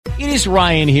It is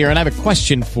Ryan here, and I have a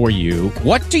question for you.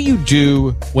 What do you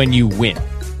do when you win?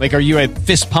 Like, are you a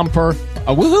fist pumper,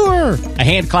 a woohooer, a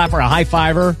hand clapper, a high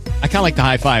fiver? I kind of like the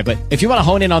high five, but if you want to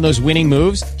hone in on those winning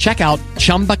moves, check out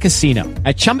Chumba Casino.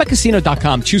 At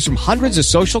ChumbaCasino.com, choose from hundreds of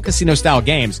social casino-style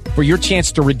games for your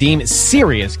chance to redeem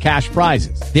serious cash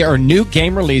prizes. There are new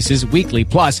game releases weekly,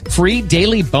 plus free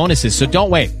daily bonuses. So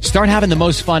don't wait. Start having the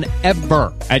most fun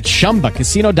ever at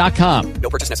ChumbaCasino.com.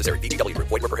 No purchase necessary. VGW. Void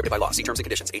were prohibited by law. See terms and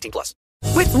conditions. 18+.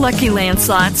 With Lucky Land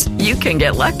Slots, you can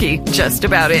get lucky just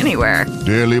about anywhere.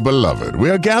 Dearly beloved,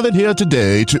 we are gathered here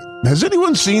today to... Has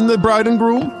anyone seen the bride and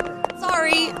groom?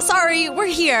 Sorry, we're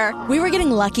here. We were getting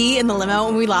lucky in the limo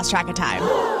and we lost track of time.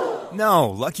 No,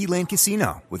 Lucky Land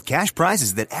Casino, with cash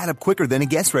prizes that add up quicker than a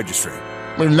guest registry.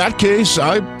 In that case,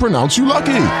 I pronounce you lucky.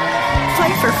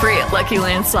 Play for free at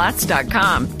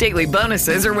LuckyLandSlots.com. Daily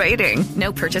bonuses are waiting.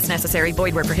 No purchase necessary.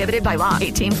 Void where prohibited by law.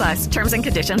 18+. Terms and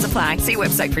conditions apply. See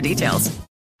website for details.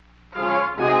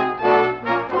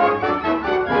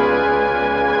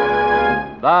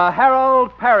 The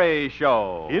Harold Peary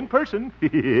Show. In person.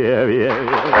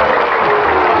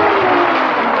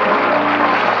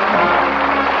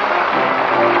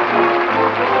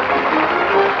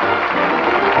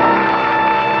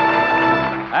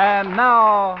 And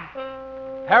now,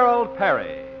 Harold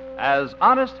Peary as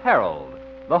Honest Harold,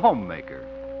 the homemaker.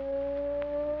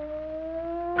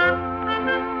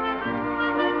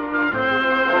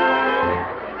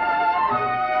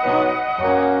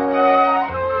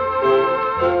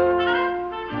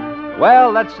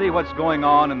 Well, let's see what's going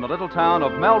on in the little town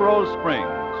of Melrose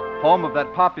Springs, home of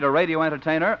that popular radio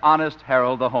entertainer, Honest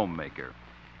Harold the Homemaker.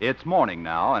 It's morning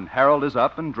now, and Harold is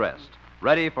up and dressed,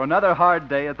 ready for another hard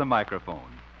day at the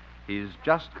microphone. He's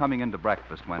just coming into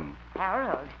breakfast when...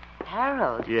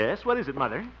 Harold. Yes, what is it,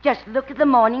 Mother? Just look at the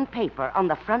morning paper on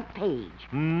the front page.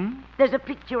 There's a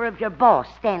picture of your boss,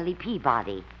 Stanley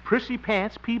Peabody. Prissy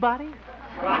Pants Peabody?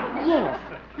 Yes,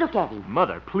 look at him.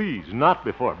 Mother, please, not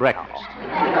before breakfast.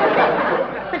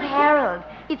 But, Harold,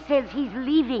 it says he's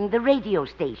leaving the radio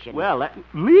station. Well,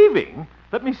 leaving?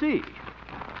 Let me see.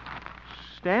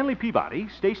 Stanley Peabody,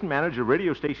 station manager,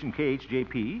 radio station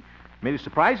KHJP, made a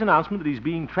surprise announcement that he's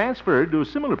being transferred to a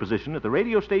similar position at the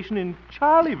radio station in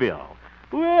Charlieville.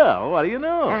 Well, what do you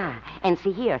know? And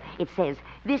see here, it says,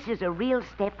 this is a real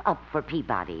step up for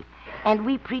Peabody, and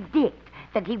we predict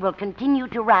that he will continue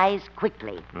to rise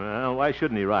quickly. Well, why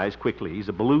shouldn't he rise quickly? He's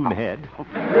a balloon head. No,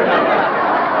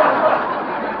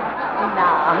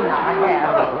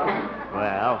 Harold.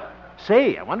 Well,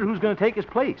 say, I wonder who's going to take his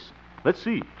place. Let's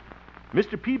see.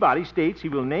 Mr. Peabody states he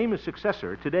will name a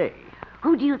successor today.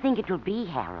 Who do you think it will be,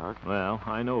 Harold? Well,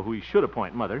 I know who he should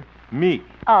appoint, Mother. Me.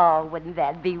 Oh, wouldn't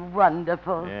that be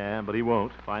wonderful? Yeah, but he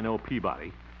won't, if I know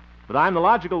Peabody. But I'm the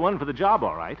logical one for the job,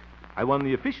 all right. I won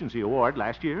the Efficiency Award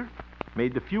last year.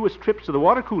 Made the fewest trips to the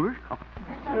water cooler.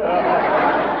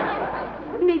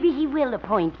 Maybe he will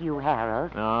appoint you,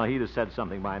 Harold. No, he'd have said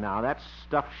something by now. That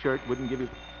stuffed shirt wouldn't give you...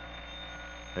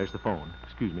 There's the phone.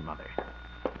 Excuse me, Mother.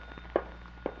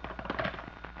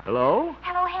 Hello?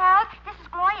 Hello, Harold. This is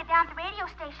Gloria down at the radio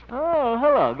station. Oh,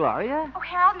 hello, Gloria. Oh,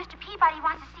 Harold, Mr. Peabody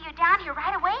wants to see you down here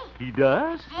right away. He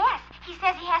does? Yes. He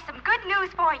says he has some good news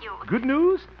for you. Good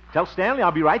news? Tell Stanley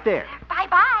I'll be right there.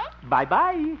 Bye-bye.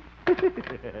 Bye-bye.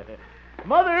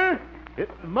 Mother!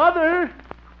 Mother!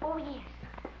 Oh, yes.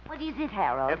 What is it,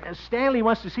 Harold? Stanley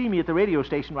wants to see me at the radio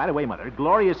station right away, Mother.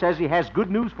 Gloria says he has good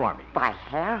news for me. By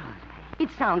Harold, it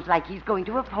sounds like he's going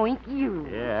to appoint you.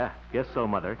 Yeah, guess so,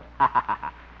 Mother.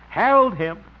 Harold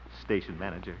Hemp, station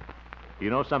manager.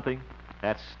 You know something?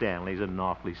 That Stanley's an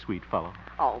awfully sweet fellow.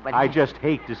 Oh, but... I just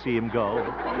hate to see him go.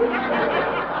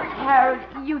 Harold,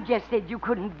 you just said you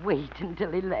couldn't wait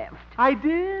until he left. I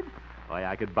did? Why,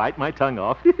 I could bite my tongue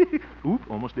off. Oop,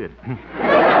 almost did.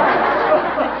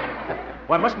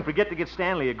 Well, I mustn't forget to get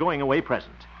Stanley a going-away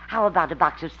present. How about a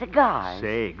box of cigars?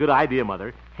 Say, good idea,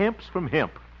 Mother. Hemp's from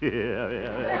hemp. Yeah.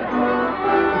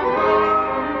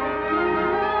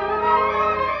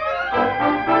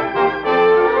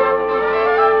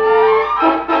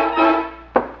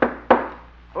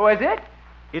 Who is it?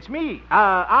 It's me.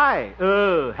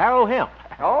 Harold Hemp.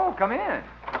 Oh, come in.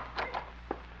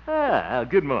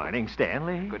 Good morning,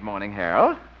 Stanley. Good morning,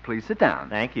 Harold. Please sit down.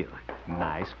 Thank you.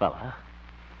 Nice fella.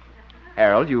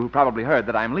 Harold, you probably heard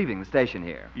that I'm leaving the station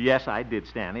here. Yes, I did,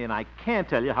 Stanley, and I can't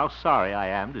tell you how sorry I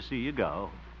am to see you go.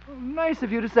 Nice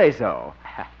of you to say so.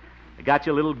 I got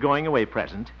you a little going-away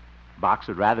present. Box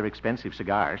of rather expensive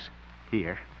cigars.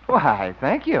 Here. Why,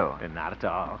 thank you. Not at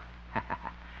all.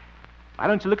 Why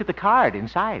don't you look at the card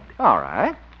inside? All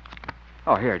right.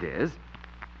 Oh, here it is.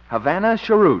 Havana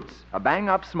Cheroots, a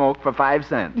bang-up smoke for 5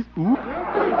 cents. Ooh.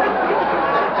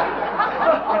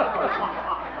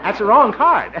 That's the wrong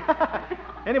card.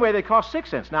 Anyway, they cost 6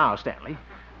 cents now, Stanley.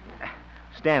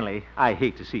 Stanley, I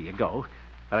hate to see you go,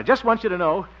 but I just want you to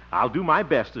know I'll do my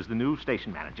best as the new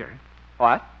station manager.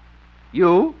 What?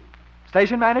 You?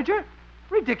 Station manager?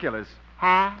 Ridiculous.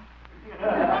 Huh?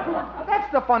 That's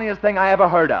the funniest thing I ever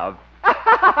heard of.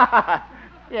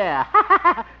 Yeah.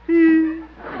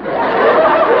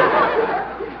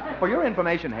 For your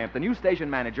information, Hamp, the new station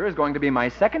manager is going to be my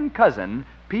second cousin,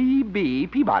 P.B.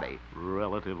 Peabody.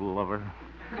 Relative lover.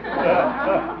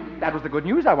 That was the good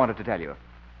news I wanted to tell you.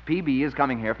 P.B. is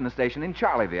coming here from the station in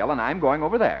Charleville, and I'm going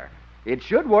over there. It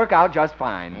should work out just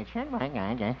fine. It should work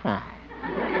out just fine.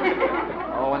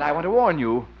 Oh, and I want to warn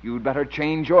you, you'd better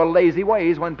change your lazy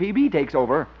ways when P.B. takes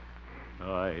over.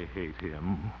 I hate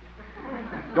him.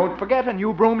 Don't forget, a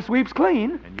new broom sweeps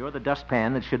clean. And you're the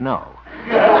dustpan that should know.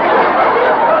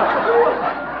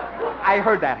 I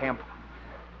heard that, Hemp.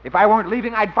 If I weren't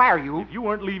leaving, I'd fire you. If you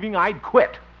weren't leaving, I'd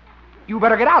quit. You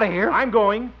better get out of here. I'm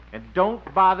going, and don't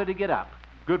bother to get up.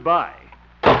 Goodbye.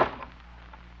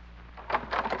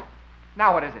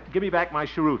 Now what is it? Give me back my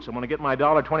cheroots. I'm going to get my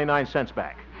 $1.29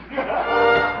 back.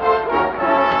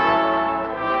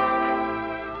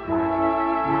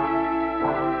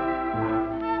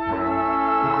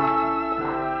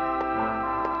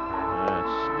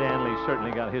 Stanley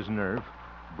certainly got his nerve,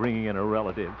 bringing in a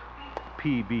relative,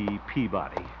 P.B.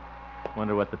 Peabody.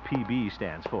 Wonder what the P.B.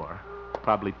 stands for.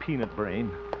 Probably peanut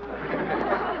brain.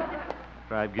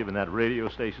 I've given that radio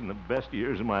station the best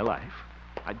years of my life.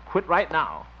 I'd quit right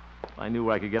now if I knew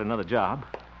where I could get another job.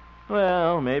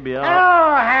 Well, maybe I'll...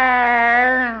 Hello,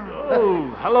 Harold.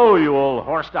 Oh, hello, you old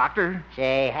horse doctor.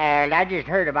 Say, Harold, I just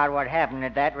heard about what happened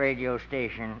at that radio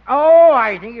station. Oh,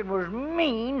 I think it was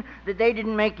mean that they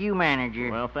didn't make you manager.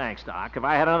 Well, thanks, Doc. If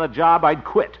I had another job, I'd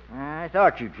quit. I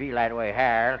thought you'd feel that way,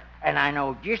 Harold. And I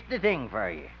know just the thing for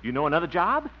you. You know another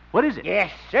job? What is it?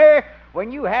 Yes, sir.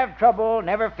 When you have trouble,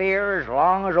 never fear as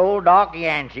long as old Doc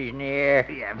Yancey's near.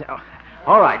 Yeah, no.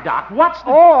 All right, Doc, what's the...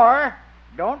 Or,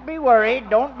 don't be worried,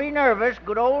 don't be nervous.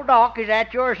 Good old Doc is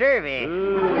at your service.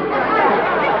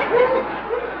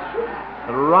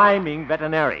 The rhyming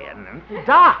veterinarian.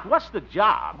 Doc, what's the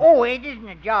job? Oh, it isn't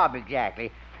a job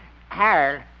exactly.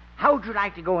 Harold, how'd you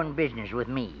like to go in business with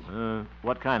me?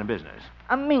 What kind of business?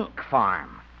 A mink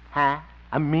farm. Huh?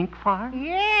 A mink farm?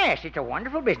 Yes, it's a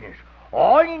wonderful business.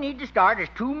 All you need to start is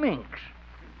 2 minks.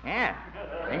 Yeah.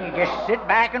 Then you just sit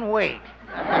back and wait.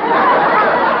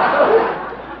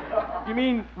 You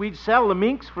mean we'd sell the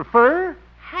minks for fur?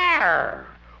 Harold,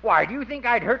 why, do you think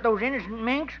I'd hurt those innocent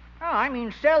minks? Oh, I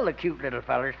mean sell the cute little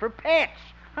fellers for pets.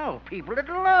 Oh, people that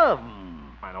love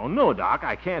them. I don't know, Doc.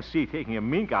 I can't see taking a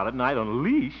mink out at night on a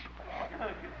leash.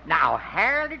 Now,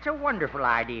 Harold, it's a wonderful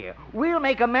idea. We'll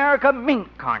make America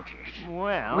mink conscious.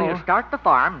 Well... We'll start the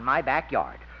farm in my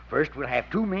backyard. First, we'll have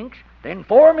 2 minks, then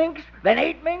 4 minks, then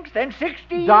 8 minks, then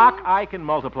 60. Doc, I can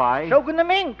multiply. So can the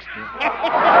minks.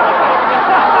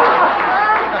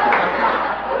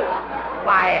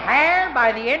 Why, Harold,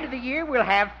 by the end of the year, we'll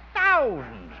have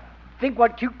thousands. Think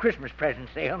what cute Christmas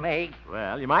presents they'll make.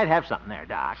 Well, you might have something there,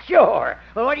 Doc. Sure.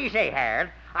 Well, what do you say, Harold?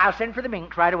 I'll send for the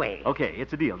minks right away. Okay,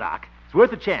 it's a deal, Doc. It's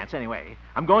worth a chance, anyway.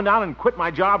 I'm going down and quit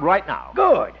my job right now.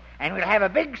 Good. And we'll have a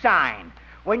big sign.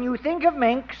 When you think of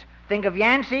minks, think of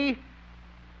Yancey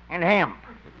and hemp.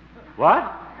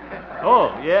 What?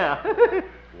 Oh, yeah.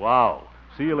 Wow.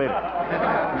 See you later.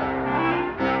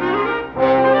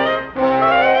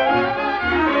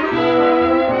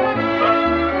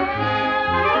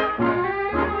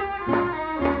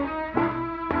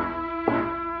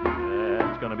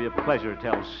 It's going to be a pleasure to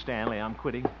tell Stanley I'm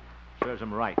quitting. Serves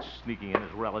him right, sneaking in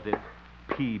his relative,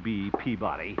 P.B.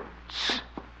 Peabody.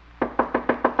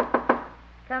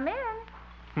 Come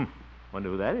in. Wonder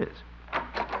who that is.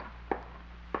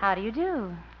 How do you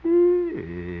do?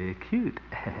 Cute.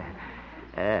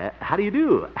 How do you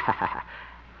do?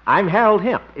 I'm Harold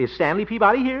Hemp. Is Stanley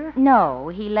Peabody here? No,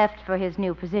 he left for his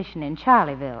new position in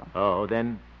Charleville. Oh,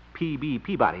 then P.B.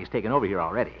 Peabody's taken over here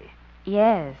already.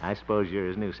 Yes. I suppose you're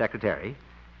his new secretary.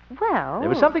 Well... There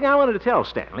was something I wanted to tell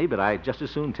Stanley, but I'd just as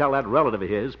soon tell that relative of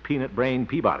his, Peanut Brain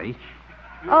Peabody.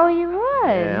 Oh, you would?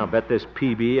 Yeah, I'll bet this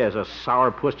P.B. has a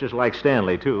sourpuss just like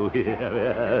Stanley, too.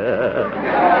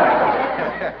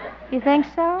 You think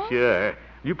so? Sure.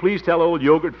 You please tell old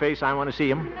Yogurt Face I want to see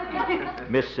him.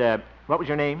 Miss, what was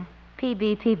your name?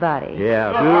 P.B. Peabody.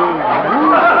 Yeah.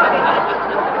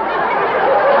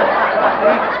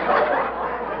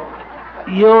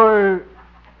 You're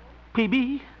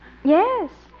P.B.?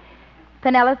 Yes.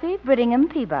 Penelope Brittingham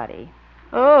Peabody.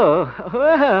 Oh,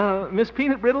 well, Miss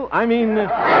Peanut Brittle, I mean...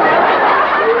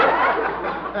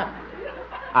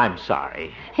 I'm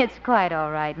sorry. It's quite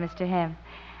all right, Mr. Hemp.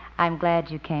 I'm glad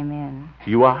you came in.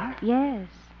 You are? Yes.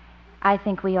 I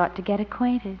think we ought to get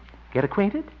acquainted. Get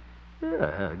acquainted?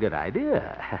 Good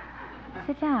idea.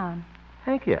 Sit down.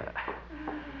 Thank you.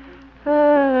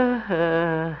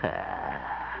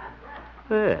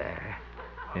 There.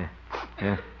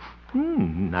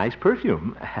 Nice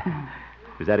perfume.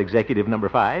 Is that executive number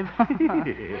 5?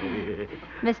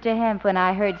 Mr. Hemp, when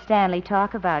I heard Stanley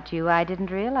talk about you, I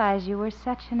didn't realize you were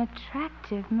such an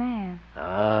attractive man.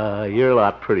 You're a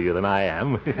lot prettier than I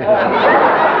am.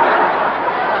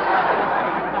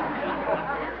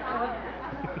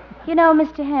 You know,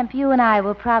 Mr. Hemp, you and I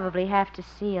will probably have to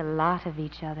see a lot of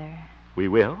each other. We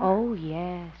will? Oh,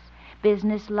 yes.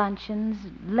 Business luncheons,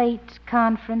 late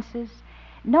conferences.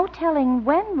 No telling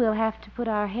when we'll have to put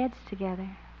our heads together.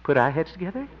 Put our heads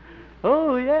together?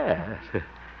 Oh, yes. I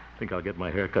think I'll get my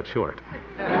hair cut short.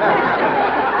 I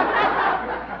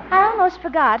almost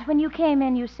forgot. When you came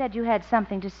in, you said you had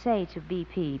something to say to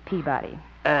Peabody.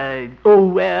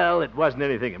 Well, it wasn't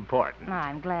anything important.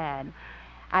 I'm glad.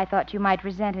 I thought you might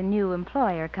resent a new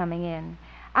employer coming in.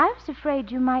 I was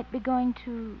afraid you might be going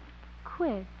to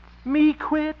quit. Me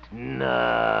quit?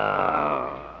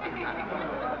 No.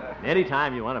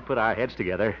 Anytime you want to put our heads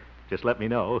together, just let me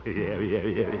know. Yeah.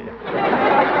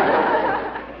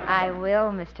 I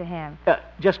will, Mr. Hemp.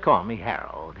 Just call me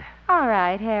Harold. All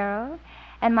right, Harold.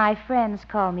 And my friends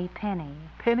call me Penny.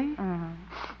 Penny? Uh-huh.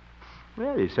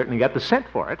 Well, you certainly got the scent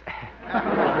for it.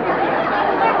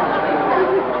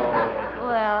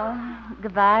 Well,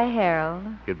 goodbye, Harold.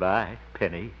 Goodbye,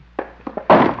 Penny.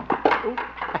 Oh.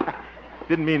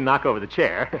 Didn't mean to knock over the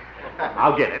chair.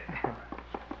 I'll get it.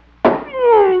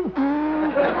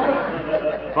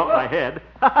 Bump my head.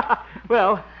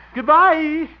 Well,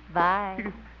 goodbye.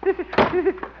 Bye.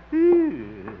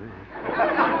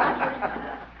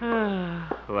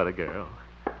 What a girl.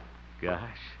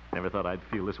 Gosh, never thought I'd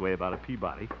feel this way about a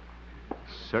Peabody.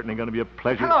 Certainly going to be a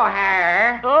pleasure. Hello,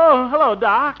 Har. Oh, hello,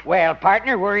 Doc. Well,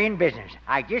 partner, we're in business.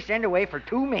 I just sent away for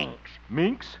 2 minks.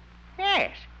 Minks?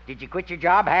 Yes. Did you quit your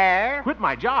job, Har? Quit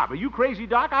my job? Are you crazy,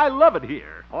 Doc? I love it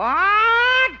here.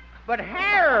 What? But,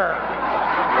 Har...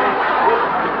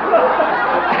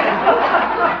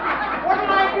 What'll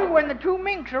I do when the 2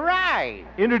 minks arrive?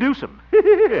 Introduce them. See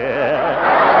you later.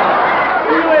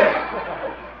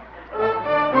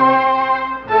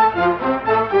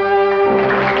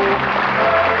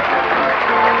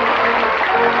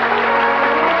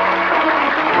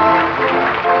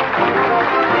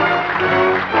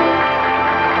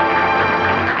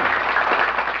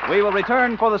 We will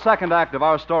return for the second act of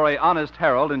our story, Honest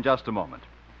Harold, in just a moment.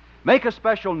 Make a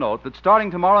special note that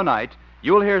starting tomorrow night,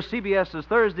 you'll hear CBS's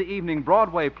Thursday evening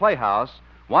Broadway Playhouse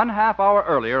 1/2 hour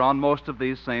earlier on most of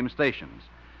these same stations.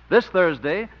 This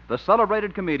Thursday, the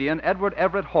celebrated comedian Edward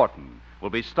Everett Horton will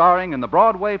be starring in the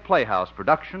Broadway Playhouse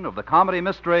production of the comedy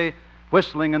mystery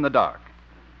Whistling in the Dark.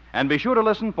 And be sure to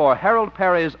listen for Harold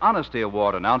Peary's Honesty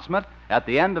Award announcement at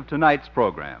the end of tonight's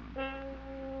program.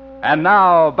 And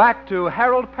now, back to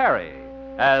Harold Peary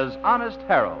as Honest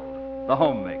Harold, the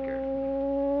homemaker.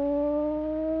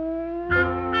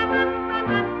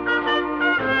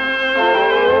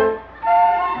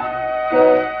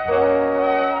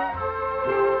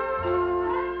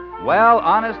 Well,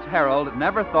 Honest Harold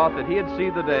never thought that he'd see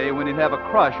the day when he'd have a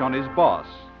crush on his boss,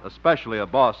 especially a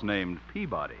boss named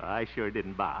Peabody. I sure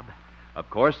didn't, Bob. Of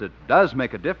course, it does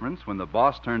make a difference when the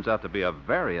boss turns out to be a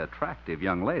very attractive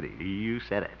young lady. You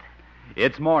said it.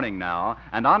 It's morning now,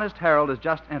 and Honest Harold is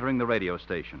just entering the radio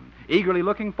station, eagerly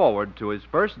looking forward to his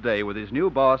first day with his new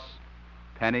boss,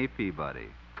 Penny Peabody.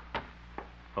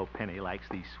 Oh, Penny likes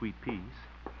these sweet peas.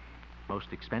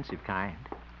 Most expensive kind.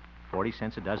 40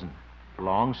 cents a dozen.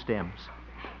 Long stems.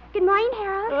 Good morning,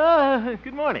 Harold.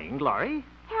 Good morning, Glory.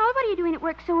 Harold, what are you doing at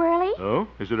work so early? Oh,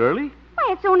 is it early?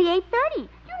 Why, it's only 8:30. You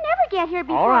never get here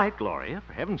before... All right, Gloria,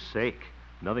 for heaven's sake.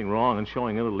 Nothing wrong in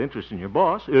showing a little interest in your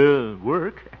boss.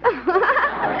 Work.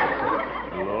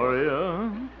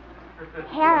 Gloria.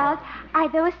 Harold, are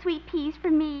those sweet peas for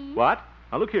me? What?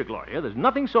 Now, look here, Gloria. There's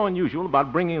nothing so unusual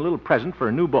about bringing a little present for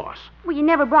a new boss. Well, you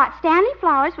never brought Stanley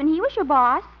flowers when he was your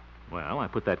boss. Well, I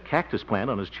put that cactus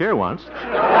plant on his chair once.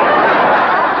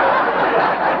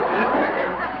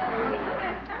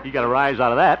 He got a rise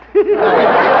out of that.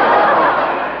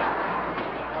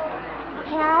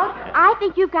 Harold, I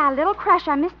think you've got a little crush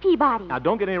on Miss Peabody. Now,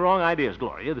 don't get any wrong ideas,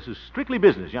 Gloria. This is strictly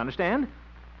business, you understand?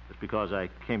 Just because I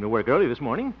came to work early this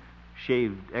morning,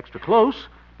 shaved extra close,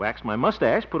 waxed my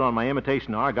mustache, put on my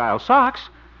imitation Argyle socks,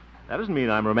 that doesn't mean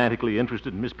I'm romantically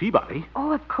interested in Miss Peabody.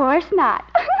 Oh, of course not.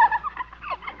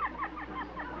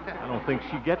 I don't think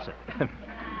she gets it.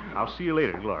 I'll see you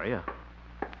later, Gloria.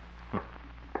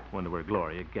 Wonder where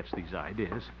Gloria gets these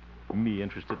ideas. Me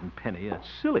interested in Penny. That's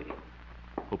silly.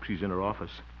 Hope she's in her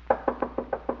office.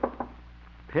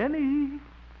 Penny.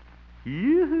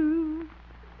 Yoo-hoo.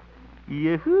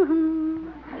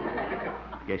 Yoo-hoo.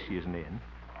 Guess she isn't in.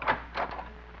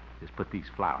 Just put these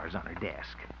flowers on her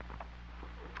desk.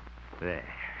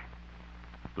 There.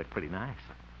 Look pretty nice.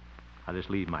 I'll just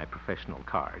leave my professional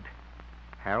card.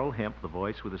 Harold Hemp, the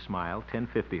voice with a smile,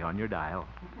 1050 on your dial.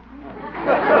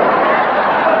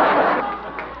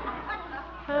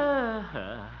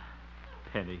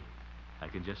 Penny. I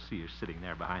can just see her sitting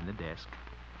there behind the desk.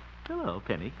 Hello,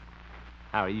 Penny.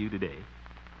 How are you today?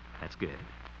 That's good.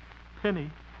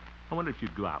 Penny, I wonder if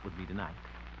you'd go out with me tonight.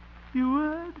 You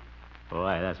would?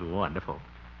 Boy, that's wonderful.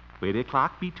 Will 8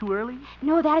 o'clock be too early?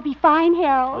 No, that'd be fine,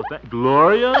 Harold. Oh,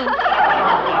 Gloria?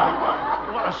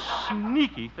 What a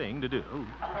sneaky thing to do.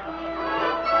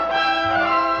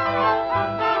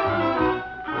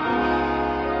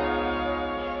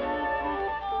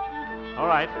 All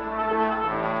right.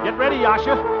 Get ready,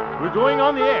 Yasha. We're going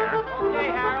on the air.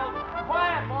 Okay, Harold.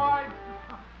 Quiet, boys.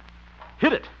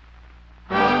 Hit it.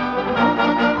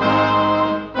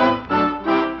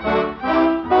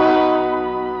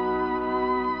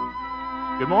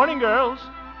 Good morning, girls.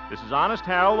 This is Honest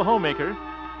Harold, the homemaker,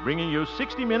 bringing you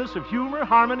 60 minutes of humor,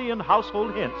 harmony, and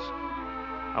household hints.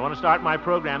 I want to start my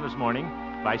program this morning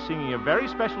by singing a very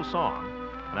special song,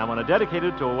 and I want to dedicate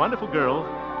it to a wonderful girl,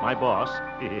 my boss.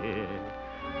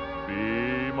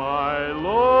 Be my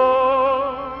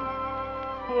Lord,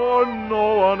 for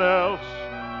no one else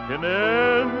can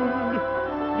end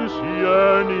this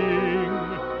yearning,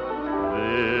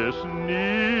 this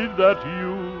need that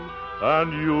you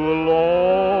and you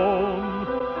alone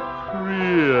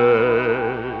create.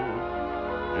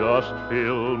 Just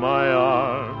fill my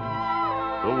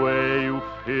arms the way you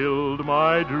filled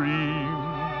my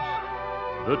dreams,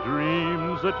 the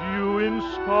dreams that you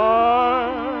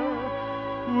inspire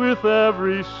with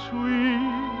every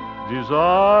sweet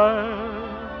desire.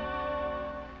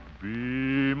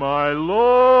 Be my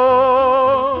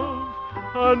love,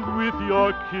 and with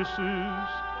your kisses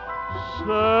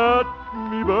set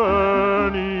me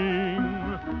burning.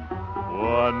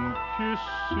 One kiss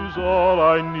is all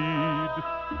I need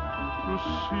to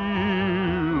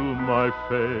seal my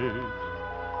fate,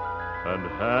 and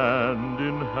hand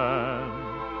in hand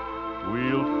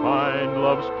we'll find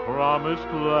love's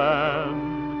promised land.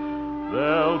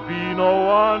 There'll be no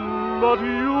one but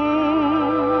you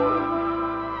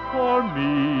for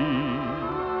me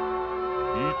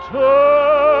eternally.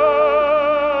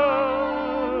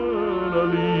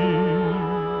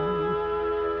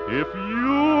 If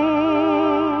you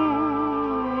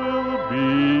will be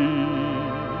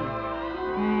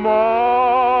my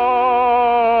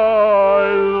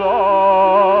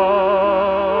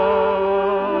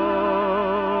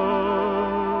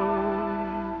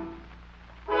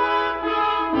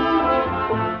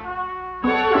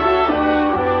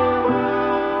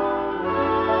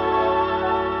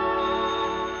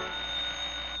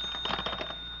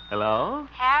Hello?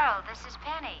 Harold, this is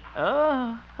Penny.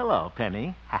 Oh, hello,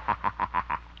 Penny.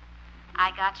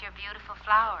 I got your beautiful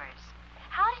flowers.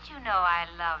 How did you know I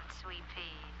loved sweet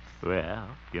peas? Well,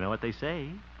 you know what they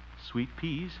say. Sweet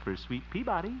peas for sweet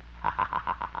Peabody.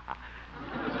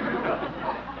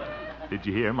 Did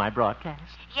you hear my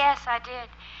broadcast? Yes, I did.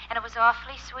 And it was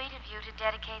awfully sweet of you to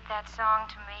dedicate that song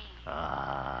to me.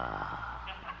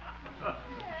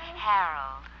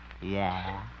 Harold.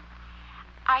 Yeah?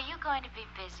 Are you going to be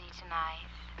busy tonight?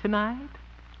 Tonight?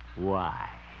 Why?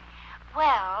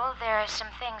 Well, there are some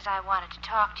things I wanted to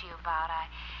talk to you about.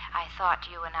 I thought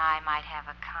you and I might have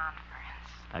a conference.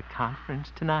 A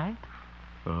conference tonight?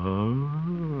 Oh.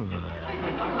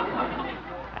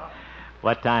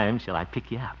 What time shall I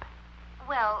pick you up?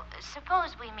 Well,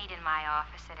 suppose we meet in my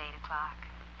office at 8 o'clock.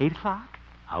 8 o'clock?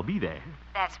 I'll be there.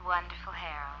 That's wonderful,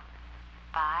 Harold.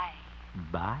 Bye.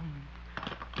 Bye.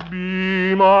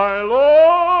 Be my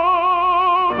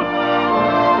Lord.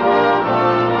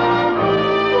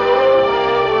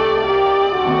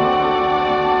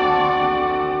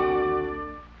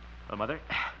 Well, Mother,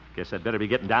 guess I'd better be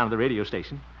getting down to the radio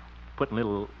station. Putting a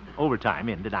little overtime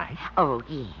in tonight. Oh,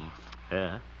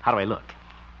 yes. How do I look?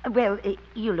 Well,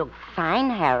 you look fine,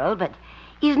 Harold, but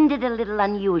isn't it a little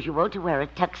unusual to wear a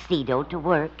tuxedo to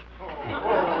work?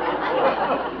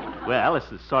 Well,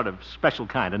 it's a sort of special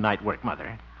kind of night work,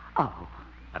 Mother. Oh.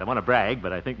 I don't want to brag,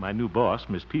 but I think my new boss,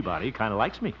 Miss Peabody, kind of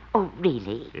likes me. Oh,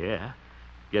 really? Yeah.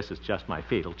 Guess it's just my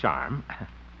fatal charm.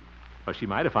 Or she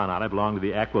might have found out I belong to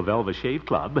the Aqua Velva Shave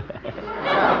Club.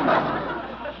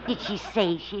 Did she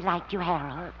say she liked you,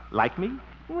 Harold? Like me?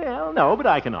 Well, no, but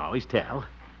I can always tell.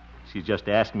 She's just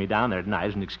asking me down there tonight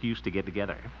as an excuse to get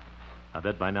together. I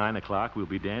bet by 9 o'clock we'll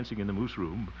be dancing in the moose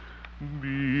room.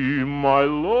 Be my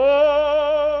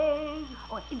love.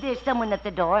 Oh, there's someone at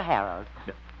the door, Harold.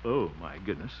 Oh, my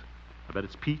goodness. I bet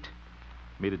it's Pete.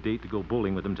 Made a date to go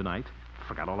bowling with him tonight.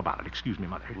 Forgot all about it. Excuse me,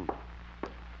 Mother.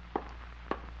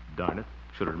 Darn it.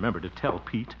 Should have remembered to tell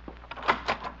Pete.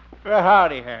 Well,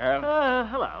 howdy, Harold.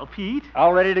 Hello, Pete.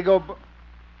 All ready to go...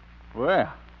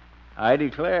 Well, I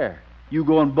declare. You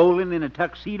going bowling in a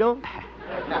tuxedo?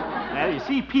 Now, you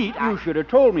see, Pete, You should have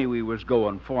told me we was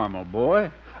going formal, boy.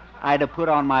 I'd have put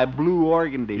on my blue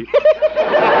organdy.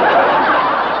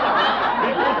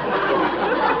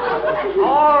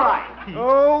 All right, Pete.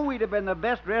 Oh, we'd have been the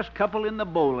best-dressed couple in the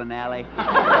bowling alley.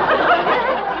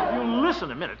 You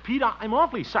listen a minute, Pete. I'm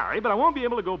awfully sorry, but I won't be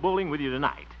able to go bowling with you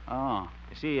tonight. Oh.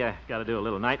 You see, I got to do a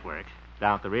little night work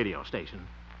down at the radio station.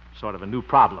 Sort of a new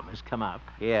problem has come up.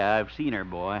 Yeah, I've seen her,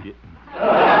 boy.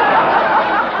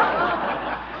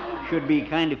 Should be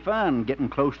kind of fun getting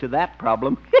close to that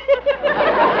problem.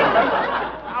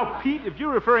 Now, Pete, if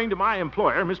you're referring to my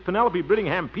employer, Miss Penelope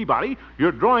Brittingham Peabody,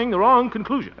 you're drawing the wrong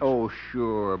conclusions. Oh,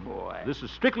 sure, boy. This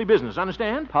is strictly business,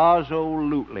 understand?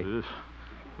 Posolutely.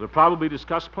 We'll probably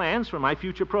discuss plans for my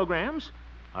future programs,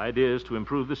 ideas to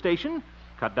improve the station,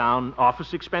 cut down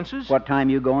office expenses. What time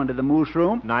you going to the moose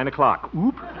room? 9 o'clock.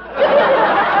 Oop.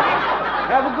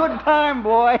 Have a good time,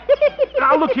 boy.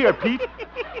 Now, look here, Pete.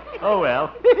 Oh, well.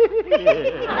 Who is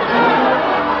it?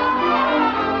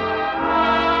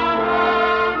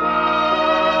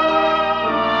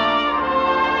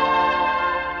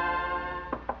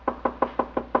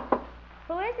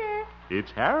 It's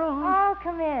Harold. Oh,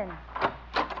 come in.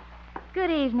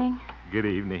 Good evening. Good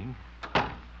evening.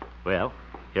 Well,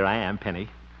 here I am, Penny.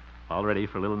 All ready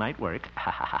for a little night work.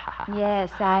 Yes,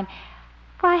 Why,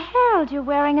 Harold, you're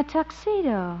wearing a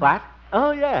tuxedo. What?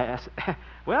 Oh, yes.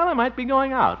 Well, I might be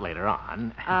going out later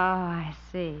on. Oh, I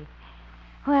see.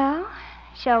 Well,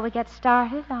 shall we get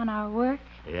started on our work?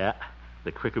 Yeah.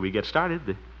 The quicker we get started,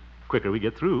 the quicker we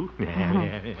get through.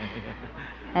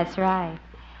 That's right.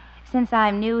 Since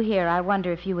I'm new here, I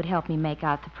wonder if you would help me make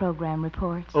out the program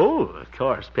reports. Oh, of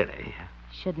course, Penny.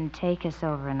 Shouldn't take us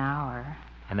over an hour.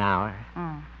 An hour?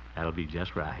 Mm. That'll be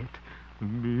just right. Be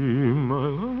my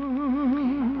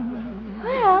love.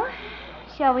 Well,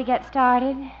 shall we get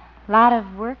started? A lot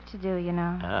of work to do, you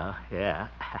know. Oh, yeah.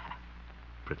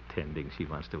 Pretending she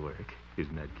wants to work.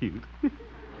 Isn't that cute?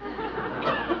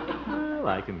 Well,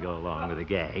 I can go along with a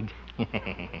gag.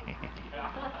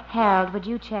 Harold, would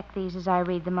you check these as I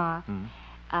read them off?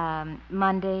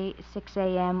 Monday, 6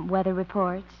 a.m., weather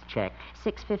reports. Check.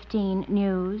 6:15,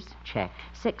 news. Check.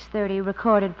 6:30,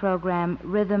 recorded program,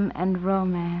 Rhythm and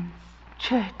Romance.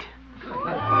 Check.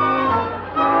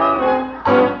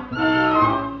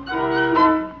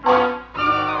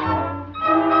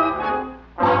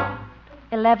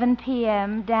 11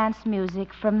 p.m., dance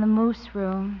music from the Moose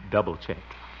Room. Double check.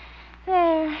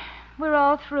 There. We're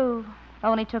all through.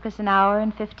 Only took us an hour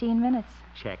and 15 minutes.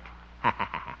 Check.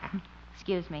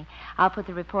 Excuse me. I'll put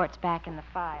the reports back in the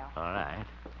file. All right.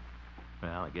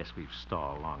 Well, I guess we've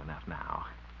stalled long enough now.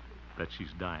 Bet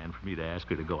she's dying for me to ask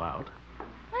her to go out.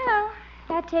 Well,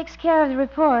 that takes care of the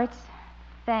reports.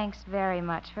 Thanks very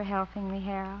much for helping me,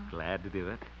 Harold. Glad to do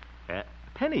it.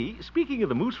 Penny, speaking of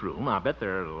the Moose Room, I bet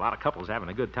there are a lot of couples having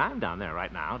a good time down there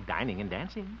right now, dining and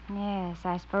dancing. Yes,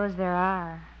 I suppose there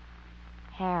are.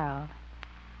 Harold,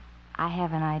 I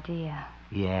have an idea.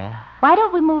 Yeah? Why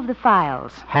don't we move the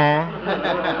files? Huh?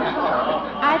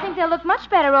 I think they'll look much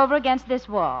better over against this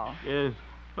wall.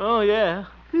 Oh, yeah.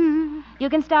 You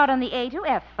can start on the A to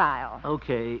F file.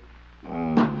 Okay.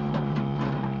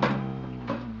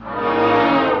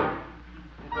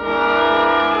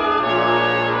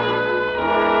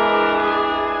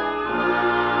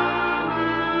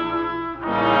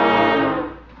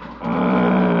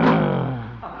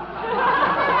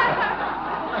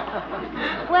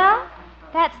 Well,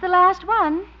 that's the last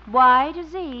one. Y to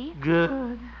Z.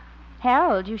 Good.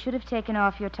 Harold, you should have taken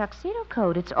off your tuxedo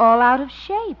coat. It's all out of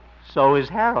shape. So is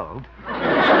Harold.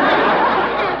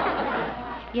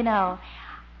 You know,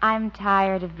 I'm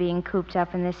tired of being cooped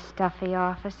up in this stuffy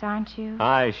office, aren't you?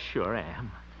 I sure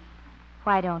am.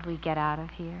 Why don't we get out of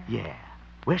here? Yeah.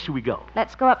 Where should we go?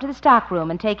 Let's go up to the stock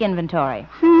room and take inventory.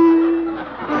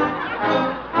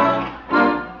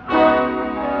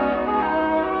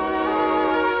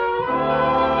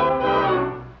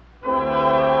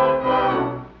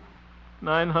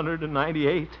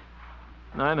 $998,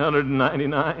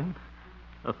 $999,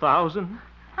 1,000.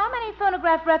 How many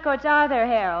phonograph records are there,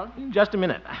 Harold? Just a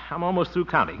minute. I'm almost through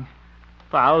counting.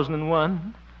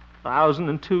 1,001,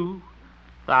 1,002,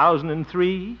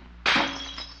 1,003.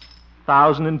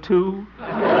 2002.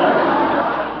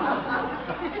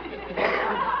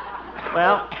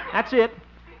 Well, that's it.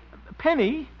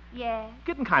 Penny, Yeah.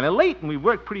 getting kind of late and we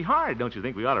worked pretty hard. Don't you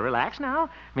think we ought to relax now?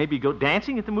 Maybe go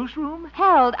dancing at the Moose Room?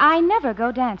 Harold, I never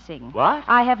go dancing. What?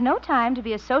 I have no time to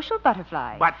be a social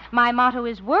butterfly. But- My motto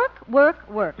is work, work,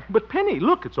 work. But Penny,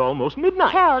 look, it's almost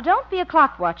midnight. Harold, don't be a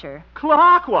clock watcher.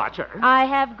 Clock watcher. I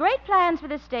have great plans for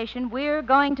this station. We're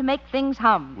going to make things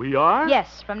hum. We are?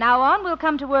 Yes, from now on, we'll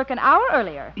come to work an hour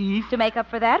earlier. Eve? To make up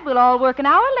for that, we'll all work an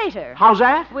hour later. How's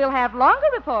that? We'll have longer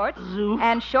reports Zoof.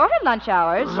 and shorter lunch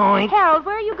hours. Zoink. Harold,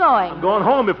 where are you going? I'm going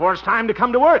home before it's time to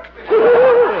come to work.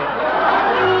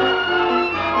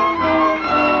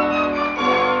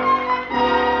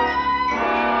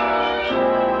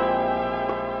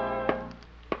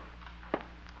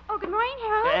 Oh, good morning,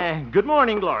 Harold. Good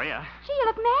morning, Gloria. Gee, you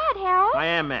look mad, Harold. I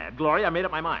am mad. Gloria, I made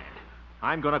up my mind.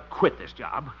 I'm going to quit this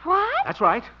job. What? That's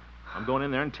right. I'm going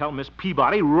in there and tell Miss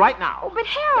Peabody right now. Oh, but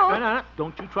Harold. No.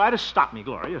 Don't you try to stop me,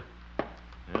 Gloria.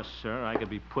 Yes, sir, I could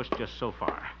be pushed just so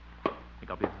far. I think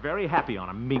I'll be very happy on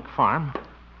a mink farm.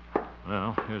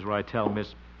 Well, here's where I tell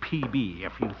Miss PB a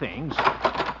few things.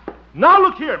 Now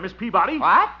look here, Miss Peabody.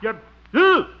 What? You're...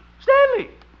 Stanley!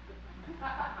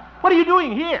 What are you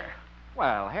doing here?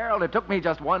 Well, Harold, it took me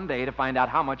just one day to find out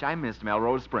how much I missed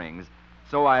Melrose Springs.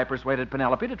 So I persuaded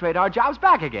Penelope to trade our jobs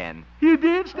back again. You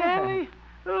did, Stanley?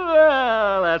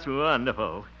 Well, that's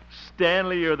wonderful.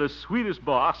 Stanley, you're the sweetest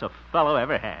boss a fellow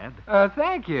ever had.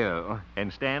 Thank you.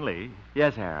 And Stanley.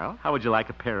 Yes, Harold? How would you like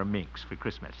a pair of minks for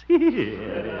Christmas?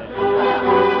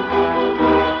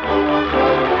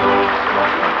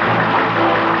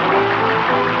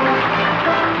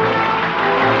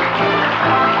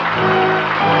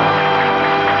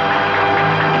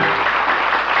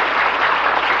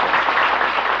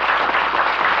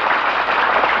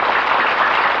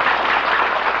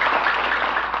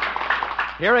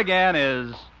 Here again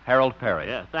is Harold Peary.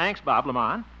 Yeah, thanks, Bob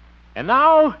Lamont. And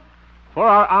now for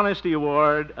our Honesty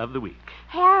Award of the week.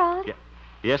 Harold. Yeah.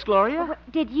 Yes, Gloria?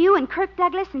 Did you and Kirk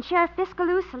Douglas and Sheriff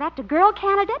Fiskaloo select a girl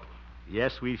candidate?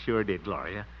 Yes, we sure did,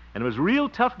 Gloria. And it was real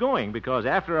tough going because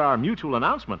after our mutual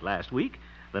announcement last week,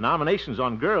 the nominations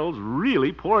on girls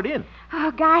really poured in. Oh,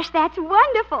 gosh, that's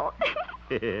wonderful.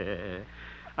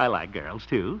 I like girls,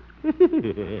 too.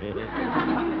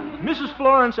 Mrs.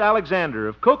 Florence Alexander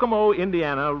of Kokomo,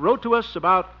 Indiana, wrote to us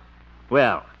about...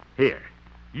 Well, here.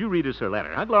 You read us her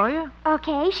letter, huh, Gloria?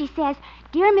 Okay, she says,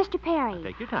 Dear Mr. Perry,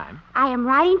 Take your time. I am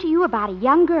writing to you about a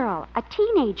young girl, a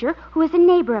teenager, who is a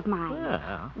neighbor of mine.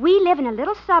 Well. We live in a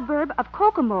little suburb of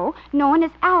Kokomo known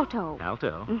as Alto.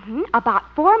 Alto. About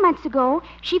 4 months ago,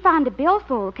 she found a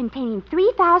billfold containing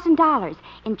 $3,000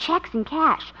 in checks and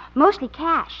cash, mostly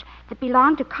cash, that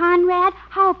belonged to Conrad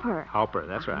Halper. Halper,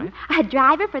 that's right. A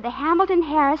driver for the Hamilton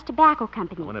Harris Tobacco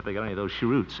Company. I wonder if they got any of those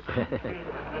cheroots.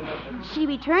 She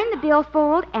returned the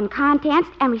billfold and contents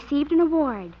and received an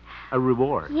award. A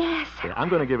reward? Yes. Yeah, I'm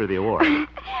going to give her the award.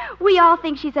 We all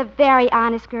think she's a very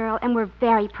honest girl, and we're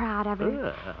very proud of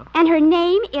her. And her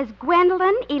name is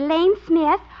Gwendolyn Elaine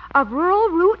Smith of Rural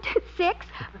Route 6,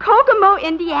 Kokomo,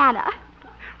 Indiana.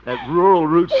 That rural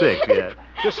Route 6, yeah.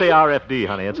 Just say RFD,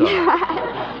 honey, it's all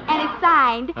right. And it's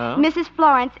signed Mrs.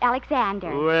 Florence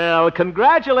Alexander. Well,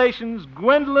 congratulations,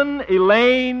 Gwendolyn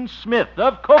Elaine Smith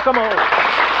of Kokomo.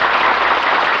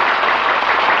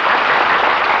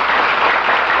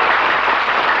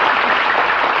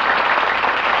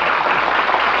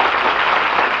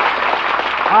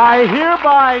 I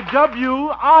hereby dub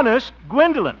you Honest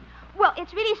Gwendolyn. Well,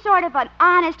 it's really sort of an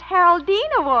Honest Harold Dean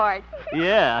Award.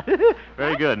 Yeah.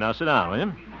 Very good. Now sit down, will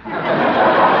you?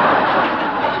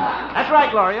 That's right,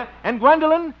 Gloria. And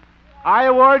Gwendolyn, I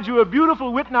award you a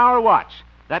beautiful Whitnauer watch,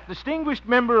 that distinguished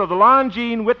member of the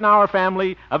Longines Whitnauer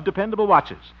family of dependable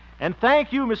watches. And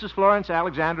thank you, Mrs. Florence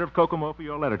Alexander of Kokomo, for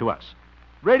your letter to us.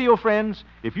 Radio friends,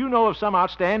 if you know of some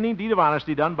outstanding deed of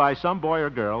honesty done by some boy or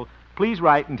girl, please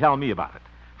write and tell me about it.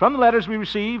 From the letters we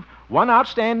receive, one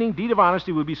outstanding deed of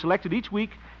honesty will be selected each week,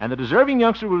 and the deserving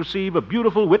youngster will receive a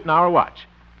beautiful Whitnauer watch.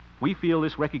 We feel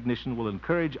this recognition will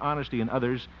encourage honesty in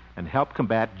others and help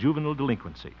combat juvenile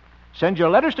delinquency. Send your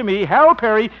letters to me, Harold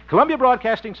Peary, Columbia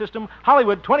Broadcasting System,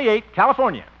 Hollywood 28,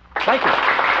 California. Thank you.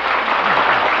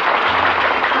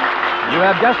 You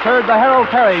have just heard the Harold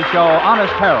Peary Show,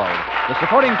 Honest Harold. The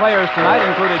supporting players tonight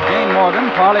included Jane Morgan,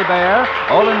 Parley Bear,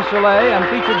 Olin Soule, and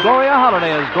featured Gloria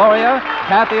Holliday as Gloria,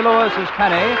 Kathy Lewis as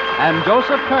Penny, and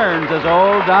Joseph Kearns as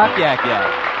Old Doc Yak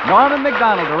Yak. Norman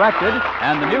McDonald directed,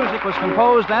 and the music was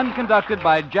composed and conducted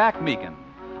by Jack Meakin.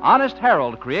 Honest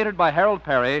Harold, created by Harold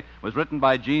Peary, was written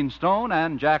by Gene Stone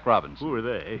and Jack Robinson. Who are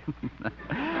they?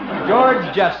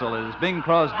 George Jessel is Bing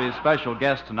Crosby's special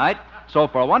guest tonight. So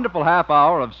for a wonderful half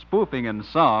hour of spoofing and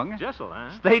song, Jessel,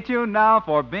 huh? stay tuned now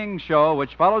for Bing's show,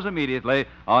 which follows immediately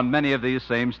on many of these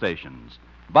same stations.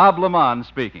 Bob Lamont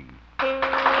speaking.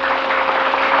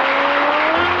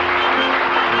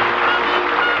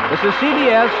 This is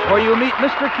CBS, where you meet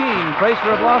Mr. Keene,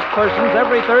 tracer of lost persons,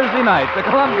 every Thursday night, the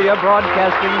Columbia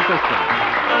Broadcasting System.